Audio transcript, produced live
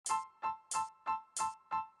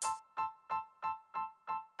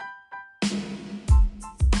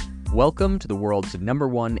Welcome to the world's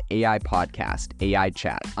 #1 AI podcast, AI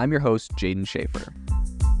Chat. I'm your host, Jaden Schaefer.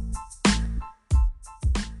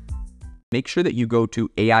 Make sure that you go to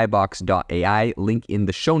aibox.ai, link in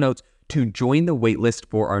the show notes, to join the waitlist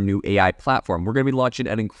for our new AI platform. We're going to be launching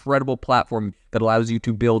an incredible platform that allows you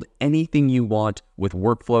to build anything you want with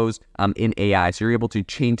workflows in AI. So you're able to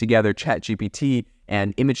chain together ChatGPT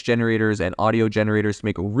and image generators and audio generators to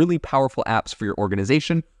make really powerful apps for your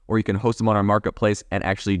organization, or you can host them on our marketplace and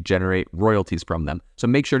actually generate royalties from them. So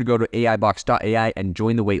make sure to go to aibox.ai and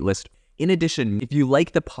join the waitlist. In addition, if you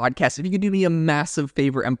like the podcast, if you could do me a massive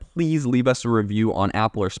favor and please leave us a review on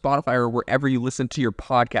Apple or Spotify or wherever you listen to your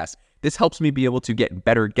podcast. This helps me be able to get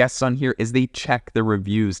better guests on here as they check the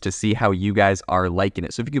reviews to see how you guys are liking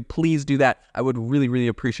it. So if you could please do that, I would really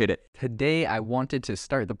appreciate it. Today, I wanted to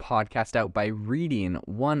start the podcast out by reading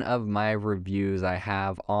one of my reviews I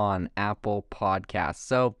have on Apple Podcasts.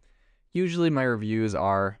 So usually my reviews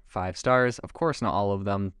are 5 stars. Of course, not all of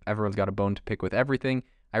them. Everyone's got a bone to pick with everything.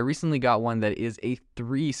 I recently got one that is a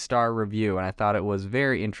 3-star review, and I thought it was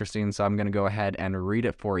very interesting, so I'm going to go ahead and read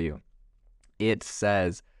it for you. It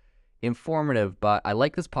says, informative, but I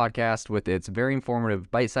like this podcast with its very informative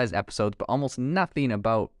bite-sized episodes, but almost nothing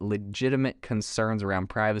about legitimate concerns around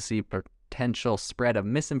privacy, potential spread of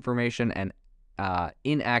misinformation, and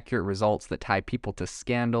inaccurate results that tie people to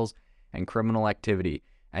scandals and criminal activity,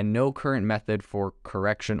 and no current method for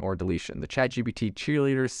correction or deletion. The ChatGPT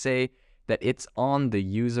cheerleaders say that it's on the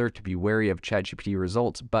user to be wary of ChatGPT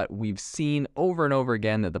results, but we've seen over and over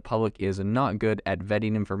again that the public is not good at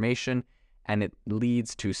vetting information, and it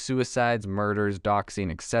leads to suicides, murders,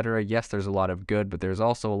 doxing, etc. Yes, there's a lot of good, but there's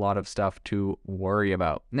also a lot of stuff to worry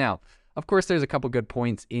about. Now, of course, there's a couple good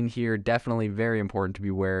points in here. Definitely very important to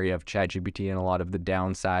be wary of ChatGPT and a lot of the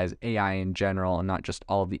downsides, AI in general, and not just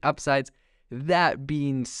all of the upsides. That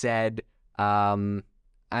being said, I'm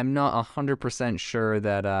not 100% sure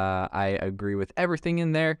that I agree with everything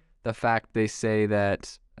in there. The fact they say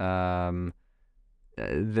that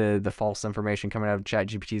the false information coming out of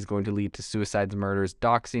ChatGPT is going to lead to suicides, murders,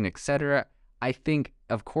 doxing, etc. I think,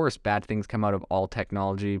 of course, bad things come out of all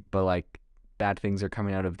technology, but like bad things are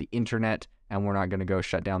coming out of the internet, and we're not going to go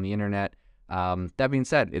shut down the internet. That being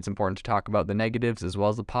said, it's important to talk about the negatives as well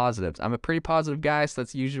as the positives. I'm a pretty positive guy, so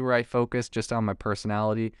that's usually where I focus, just on my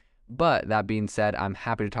personality. But that being said, I'm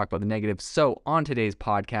happy to talk about the negatives. So on today's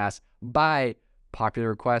podcast, by popular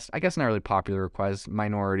request, I guess not really popular request,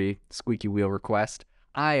 minority, squeaky wheel request,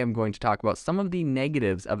 I am going to talk about some of the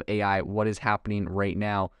negatives of AI, what is happening right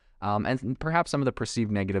now, and perhaps some of the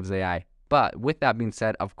perceived negatives of AI. But with that being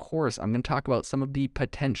said, of course, I'm going to talk about some of the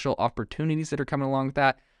potential opportunities that are coming along with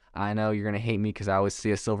that. I know you're going to hate me because I always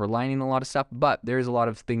see a silver lining in a lot of stuff, but there's a lot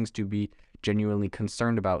of things to be genuinely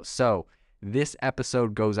concerned about. So this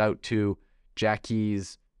episode goes out to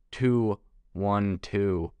Jackie's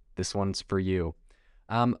 212. This one's for you.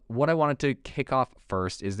 What I wanted to kick off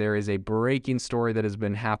first is there is a breaking story that has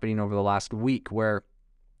been happening over the last week where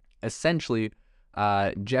essentially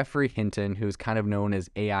Geoffrey Hinton, who's kind of known as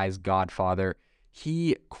AI's godfather,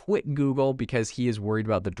 he quit Google because he is worried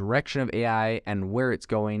about the direction of AI and where it's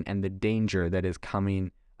going and the danger that is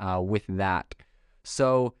coming with that.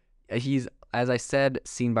 So he's, as I said,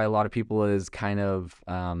 seen by a lot of people as kind of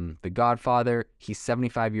the godfather. He's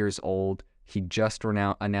 75 years old. He just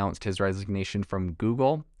announced his resignation from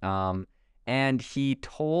Google. And he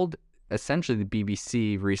told essentially the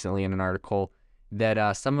BBC recently in an article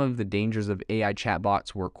that some of the dangers of AI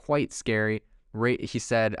chatbots were quite scary. He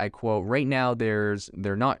said, I quote, "Right now they're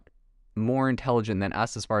not more intelligent than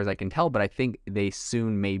us as far as I can tell, but I think they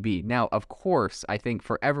soon may be." Now, of course, I think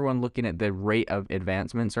for everyone looking at the rate of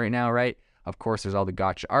advancements right now, right? Of course, there's all the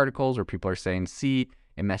gotcha articles where people are saying, see,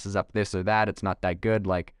 it messes up this or that. It's not that good.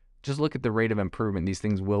 Like, just look at the rate of improvement. These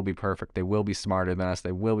things will be perfect. They will be smarter than us.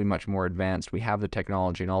 They will be much more advanced. We have the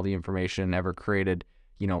technology and all the information ever created,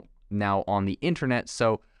 now on the internet.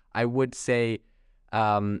 So I would say,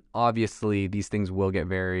 obviously, these things will get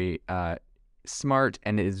very smart,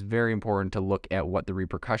 and it is very important to look at what the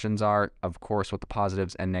repercussions are, of course, what the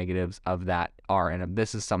positives and negatives of that are. And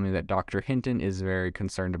this is something that Dr. Hinton is very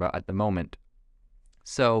concerned about at the moment.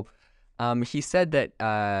 So he said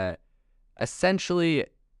that essentially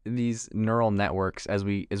these neural networks, as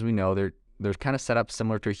we know, they're kind of set up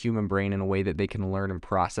similar to a human brain in a way that they can learn and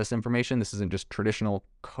process information. This isn't just traditional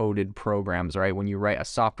coded programs, right? When you write a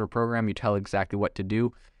software program, you tell exactly what to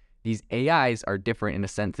do. These AIs are different in a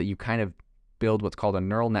sense that you kind of build what's called a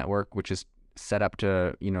neural network, which is set up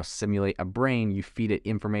to, simulate a brain. You feed it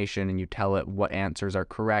information and you tell it what answers are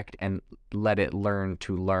correct and let it learn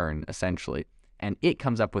to learn, essentially. And it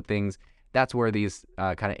comes up with things. That's where these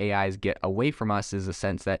kind of AIs get away from us, is a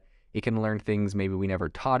sense that It can learn things maybe we never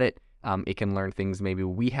taught it. It can learn things maybe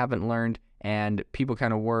we haven't learned. And people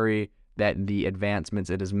kind of worry that the advancements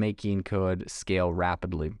it is making could scale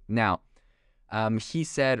rapidly. Now, he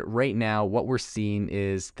said right now what we're seeing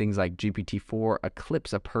is things like GPT-4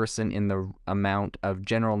 eclipse a person in the amount of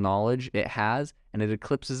general knowledge it has, and it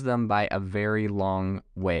eclipses them by a very long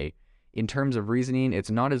way. In terms of reasoning,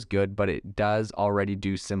 it's not as good, but it does already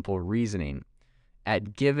do simple reasoning.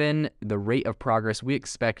 Given the rate of progress, we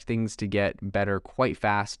expect things to get better quite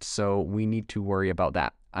fast, so we need to worry about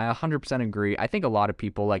that. I 100% agree. I think a lot of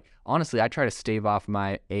people, like, honestly, I try to stave off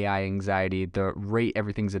my AI anxiety. The rate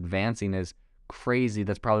everything's advancing is crazy.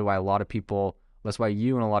 That's probably why that's why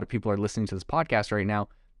you and a lot of people are listening to this podcast right now.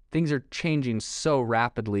 Things are changing so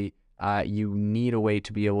rapidly. You need a way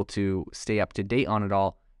to be able to stay up to date on it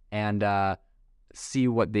all and see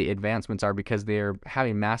what the advancements are, because they're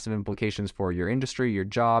having massive implications for your industry, your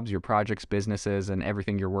jobs, your projects, businesses, and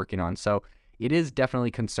everything you're working on. So it is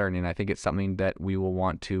definitely concerning. I think it's something that we will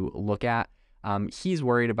want to look at. He's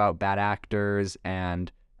worried about bad actors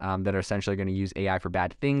and that are essentially going to use AI for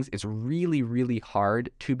bad things. It's really, really hard,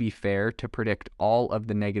 to be fair, to predict all of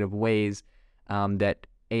the negative ways that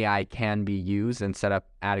AI can be used and set up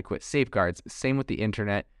adequate safeguards. Same with the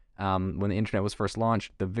internet. When the internet was first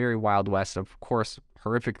launched, the very Wild West, of course,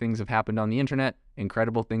 horrific things have happened on the internet.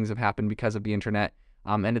 Incredible things have happened because of the internet.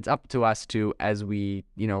 And it's up to us to, as we,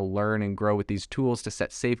 learn and grow with these tools, to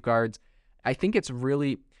set safeguards. I think it's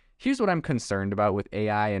really, here's what I'm concerned about with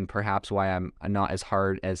AI, and perhaps why I'm not as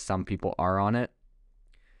hard as some people are on it.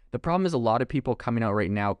 The problem is a lot of people coming out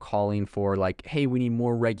right now calling for, like, hey, we need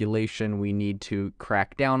more regulation. We need to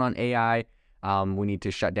crack down on AI. We need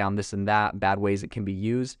to shut down this and that, bad ways it can be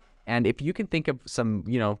used. And if you can think of some,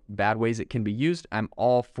 bad ways it can be used, I'm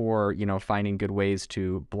all for, finding good ways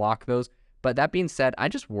to block those. But that being said, I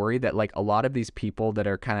just worry that, like, a lot of these people that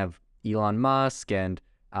are kind of Elon Musk and,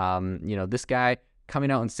 this guy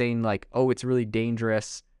coming out and saying, like, oh, it's really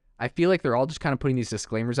dangerous. I feel like they're all just kind of putting these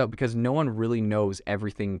disclaimers out because no one really knows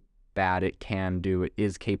everything bad it can do, it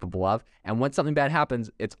is capable of. And when something bad happens,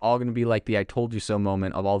 it's all going to be like the I told you so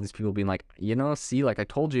moment of all these people being like, see, like, I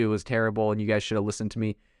told you it was terrible and you guys should have listened to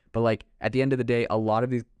me. But, like, at the end of the day, a lot of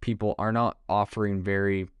these people are not offering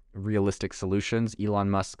very realistic solutions. Elon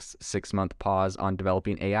Musk's 6-month pause on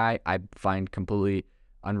developing AI, I find completely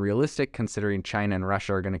unrealistic, considering China and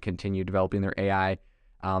Russia are going to continue developing their AI.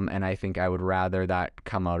 And I think I would rather that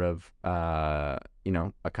come out of,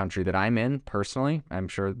 a country that I'm in personally. I'm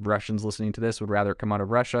sure Russians listening to this would rather it come out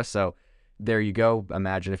of Russia. So there you go.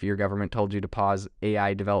 Imagine if your government told you to pause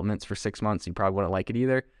AI developments for 6 months, you probably wouldn't like it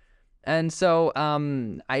either. And so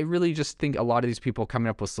I really just think a lot of these people coming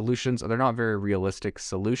up with solutions, they're not very realistic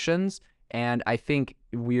solutions. And I think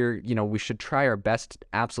we should try our best,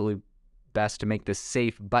 absolutely best, to make this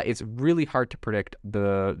safe. But it's really hard to predict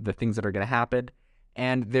the things that are going to happen.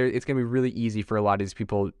 And it's going to be really easy for a lot of these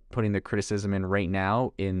people putting the criticism in right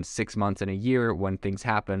now in 6 months and a year when things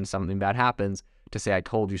happen, something bad happens, to say, I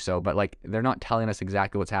told you so. But, like, they're not telling us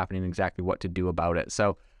exactly what's happening, exactly what to do about it.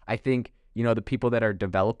 So I think, the people that are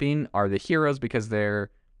developing are the heroes because they're,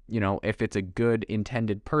 if it's a good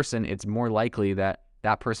intended person, it's more likely that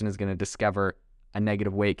that person is going to discover a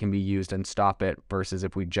negative way it can be used and stop it, versus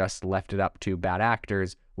if we just left it up to bad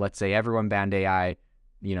actors. Let's say everyone banned AI,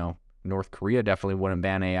 North Korea definitely wouldn't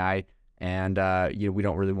ban AI, and we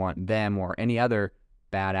don't really want them or any other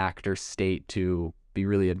bad actor state to be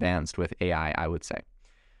really advanced with AI, I would say.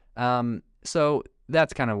 So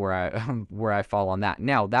that's kind of where I fall on that.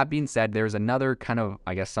 Now, that being said, there's another kind of,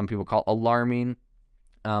 I guess some people call alarming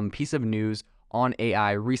piece of news on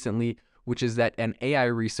AI recently, which is that an AI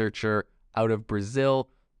researcher out of Brazil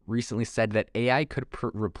recently said that AI could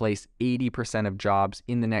replace 80% of jobs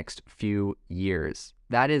in the next few years.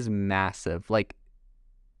 That is massive. Like,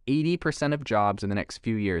 80% of jobs in the next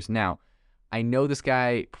few years. Now, I know this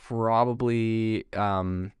guy probably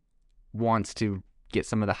wants to get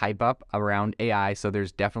some of the hype up around AI, so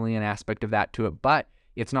there's definitely an aspect of that to it, but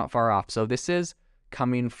it's not far off. So this is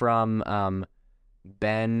coming from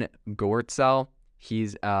Ben Goertzel.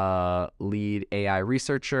 He's a lead AI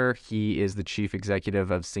researcher. He is the chief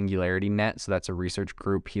executive of SingularityNet, so that's a research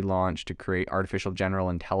group he launched to create artificial general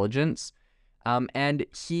intelligence. And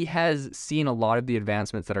he has seen a lot of the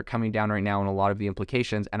advancements that are coming down right now and a lot of the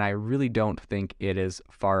implications, and I really don't think it is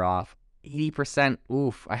far off. 80%,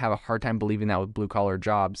 oof, I have a hard time believing that with blue-collar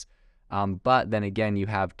jobs. But then again, you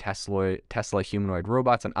have Tesla humanoid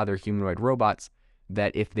robots and other humanoid robots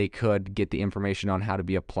that, if they could get the information on how to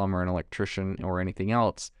be a plumber, an electrician, or anything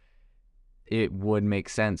else, it would make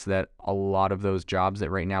sense that a lot of those jobs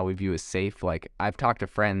that right now we view as safe, like I've talked to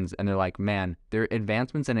friends and they're like, man, their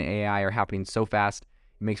advancements in AI are happening so fast,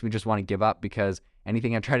 it makes me just want to give up because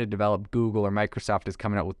anything I try to develop, Google or Microsoft is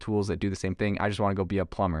coming out with tools that do the same thing. I just want to go be a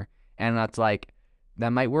plumber. And that's like, that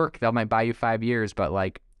might work. That might buy you 5 years, but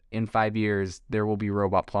like in 5 years, there will be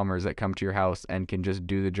robot plumbers that come to your house and can just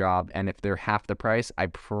do the job. And if they're half the price, I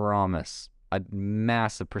promise a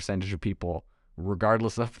massive percentage of people,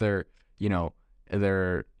 regardless of their,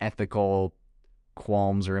 their ethical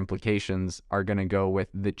qualms or implications, are going to go with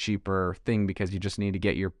the cheaper thing because you just need to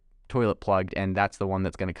get your toilet plugged, and that's the one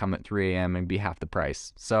that's going to come at 3 a.m. and be half the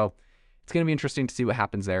price. So it's going to be interesting to see what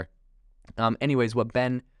happens there. Anyways, what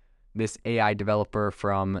Ben, this AI developer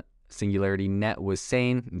from Singularity Net, was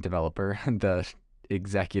saying, developer, the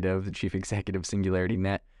chief executive Singularity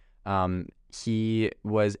Net, he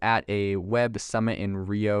was at a web summit in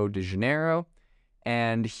Rio de Janeiro,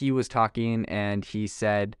 and he was talking, and he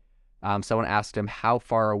said, someone asked him, how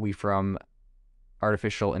far are we from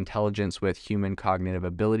artificial intelligence with human cognitive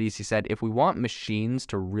abilities? He said, if we want machines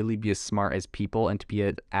to really be as smart as people and to be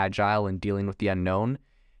as agile in dealing with the unknown,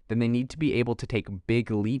 then they need to be able to take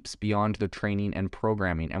big leaps beyond the training and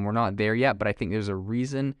programming. And we're not there yet, but I think there's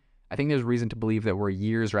reason to believe that we're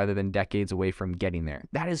years rather than decades away from getting there.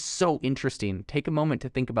 That is so interesting. Take a moment to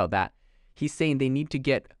think about that. He's saying they need to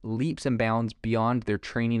get leaps and bounds beyond their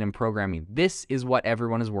training and programming. This is what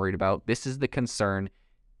everyone is worried about. This is the concern.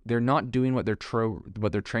 They're not doing what they're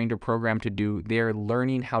trained or programmed to do. They're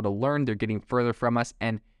learning how to learn. They're getting further from us.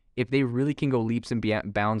 And if they really can go leaps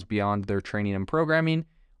and bounds beyond their training and programming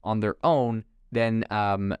on their own, then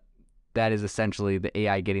that is essentially the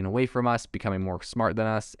AI getting away from us, becoming more smart than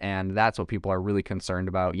us. And that's what people are really concerned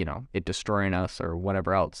about, it destroying us or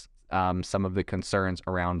whatever else. Some of the concerns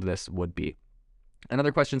around this would be.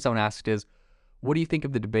 Another question someone asked is, what do you think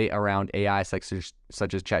of the debate around AI such as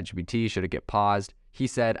ChatGPT? Should it get paused? He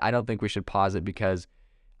said, I don't think we should pause it because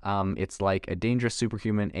it's like a dangerous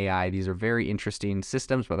superhuman AI. These are very interesting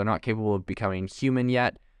systems, but they're not capable of becoming human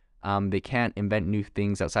yet. They can't invent new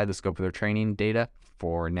things outside the scope of their training data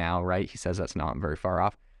for now, right? He says that's not very far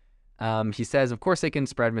off. He says, of course, they can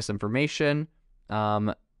spread misinformation,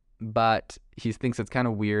 but he thinks it's kind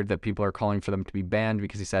of weird that people are calling for them to be banned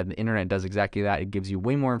because he said the internet does exactly that. It gives you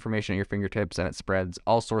way more information at your fingertips and it spreads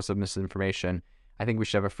all sorts of misinformation. I think we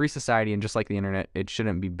should have a free society, and just like the internet, it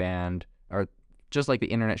shouldn't be banned, or just like the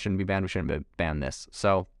internet shouldn't be banned, we shouldn't ban this.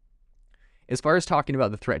 So as far as talking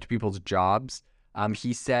about the threat to people's jobs,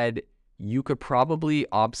 he said you could probably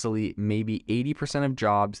obsolete maybe 80% of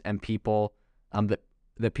jobs and people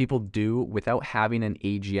that people do without having an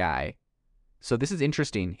AGI. So this is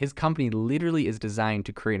interesting. His company literally is designed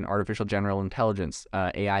to create an artificial general intelligence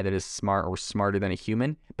AI that is smart or smarter than a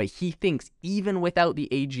human. But he thinks even without the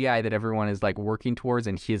AGI that everyone is like working towards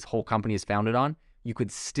and his whole company is founded on, you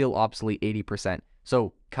could still obsolete 80%.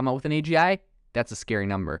 So come out with an AGI, that's a scary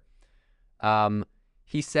number.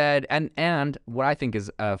 He said, and what I think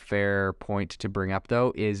is a fair point to bring up,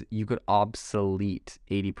 though, is you could obsolete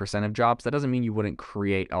 80% of jobs. That doesn't mean you wouldn't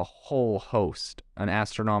create a whole host, an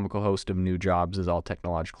astronomical host of new jobs as all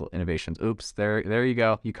technological innovations. Oops, there you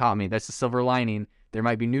go. You caught me. That's the silver lining. There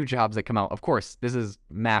might be new jobs that come out. Of course, this is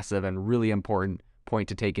massive and really important point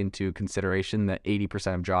to take into consideration that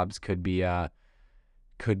 80% of jobs could be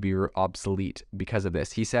obsolete because of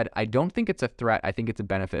this. He said, I don't think it's a threat. I think it's a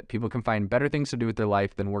benefit. People can find better things to do with their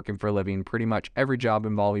life than working for a living. Pretty much every job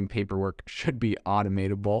involving paperwork should be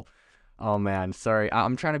automatable. Oh man, sorry.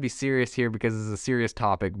 I'm trying to be serious here because this is a serious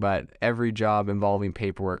topic, but every job involving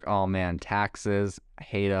paperwork, oh man, taxes, I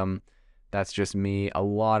hate them. That's just me. A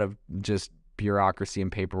lot of just bureaucracy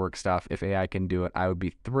and paperwork stuff. If AI can do it, I would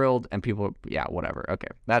be thrilled. And people, yeah, whatever. Okay,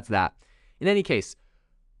 that's that. In any case,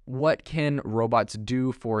 what can robots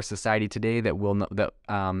do for society today and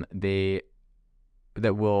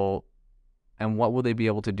what will they be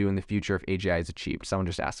able to do in the future if AGI is achieved? Someone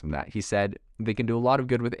just asked him that. He said they can do a lot of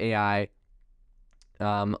good with AI.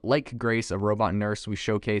 Like Grace, a robot nurse we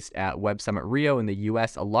showcased at Web Summit Rio in the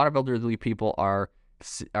US, a lot of elderly people are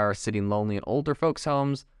sitting lonely in older folks'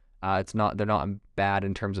 homes. They're not bad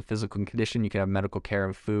in terms of physical condition. You can have medical care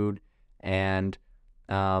and food, and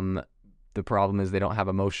the problem is they don't have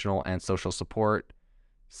emotional and social support.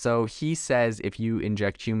 So he says if you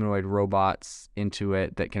inject humanoid robots into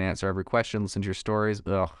it that can answer every question, listen to your stories.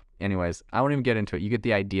 Anyways, I won't even get into it. You get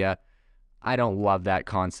the idea. I don't love that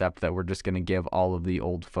concept that we're just going to give all of the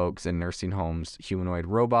old folks in nursing homes humanoid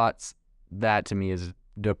robots. That to me is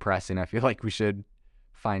depressing. I feel like we should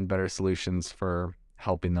find better solutions for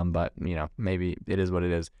helping them, but maybe it is what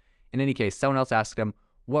it is. In any case, someone else asked him,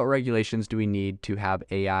 what regulations do we need to have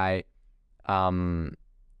AI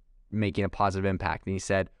making a positive impact. And he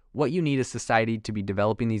said, what you need is society to be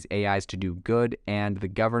developing these AIs to do good, and the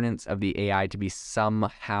governance of the AI to be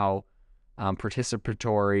somehow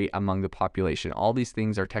participatory among the population. All these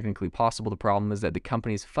things are technically possible. The problem is that the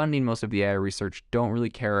companies funding most of the AI research don't really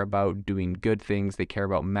care about doing good things. They care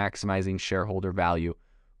about maximizing shareholder value.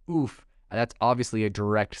 Oof. That's obviously a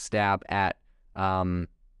direct stab at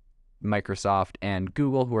Microsoft and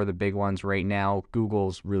Google, who are the big ones right now.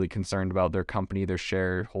 Google's really concerned about their company, their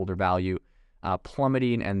shareholder value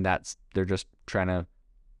plummeting, and they're just trying to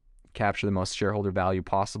capture the most shareholder value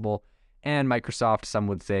possible. And Microsoft, some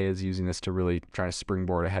would say, is using this to really try to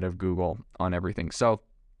springboard ahead of Google on everything. So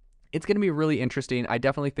it's going to be really interesting. I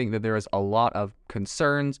definitely think that there is a lot of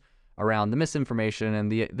concerns around the misinformation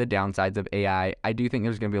and the downsides of AI. I do think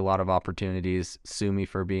there's going to be a lot of opportunities. Sue me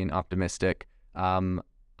for being optimistic.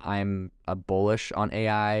 I'm bullish on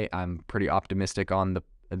AI. I'm pretty optimistic on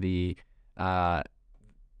the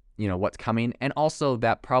what's coming. And also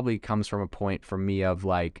that probably comes from a point for me of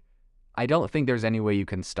like, I don't think there's any way you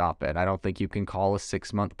can stop it. I don't think you can call a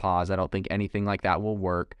 6-month pause. I don't think anything like that will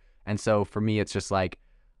work. And so for me, it's just like,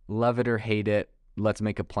 love it or hate it. Let's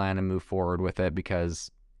make a plan and move forward with it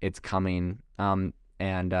because it's coming. And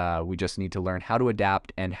we just need to learn how to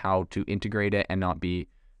adapt and how to integrate it and not be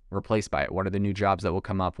replaced by it. What are the new jobs that will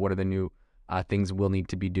come up? What are the new things we'll need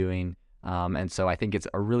to be doing? And so I think it's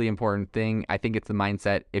a really important thing. I think it's the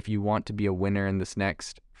mindset. If you want to be a winner in this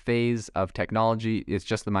next phase of technology, it's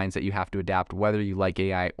just the mindset you have to adapt, whether you like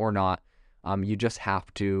AI or not. You just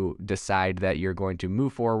have to decide that you're going to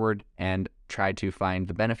move forward and try to find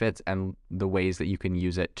the benefits and the ways that you can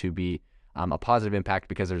use it to be a positive impact,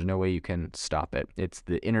 because there's no way you can stop it. It's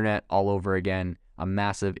the internet all over again, a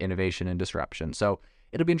massive innovation and disruption. So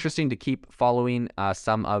it'll be interesting to keep following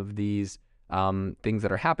some of these things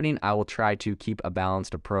that are happening. I will try to keep a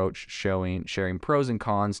balanced approach, sharing pros and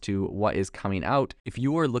cons to what is coming out. If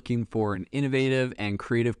you are looking for an innovative and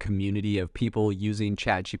creative community of people using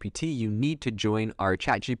ChatGPT, you need to join our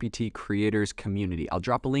ChatGPT creators community. I'll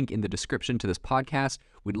drop a link in the description to this podcast.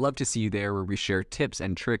 We'd love to see you there, where we share tips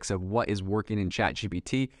and tricks of what is working in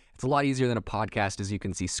ChatGPT. It's a lot easier than a podcast, as you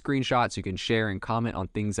can see screenshots, you can share and comment on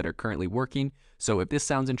things that are currently working. So if this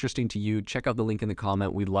sounds interesting to you, check out the link in the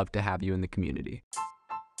comment. We'd love to have you in the community.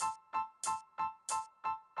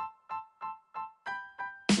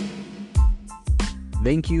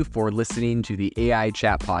 Thank you for listening to the AI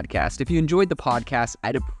Chat Podcast. If you enjoyed the podcast,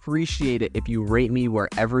 I'd appreciate it if you rate me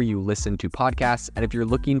wherever you listen to podcasts. And if you're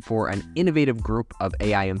looking for an innovative group of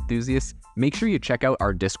AI enthusiasts, make sure you check out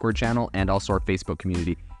our Discord channel and also our Facebook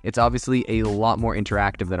community. It's obviously a lot more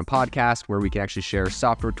interactive than a podcast, where we can actually share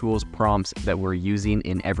software tools, prompts that we're using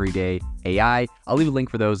in everyday AI. I'll leave a link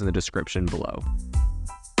for those in the description below.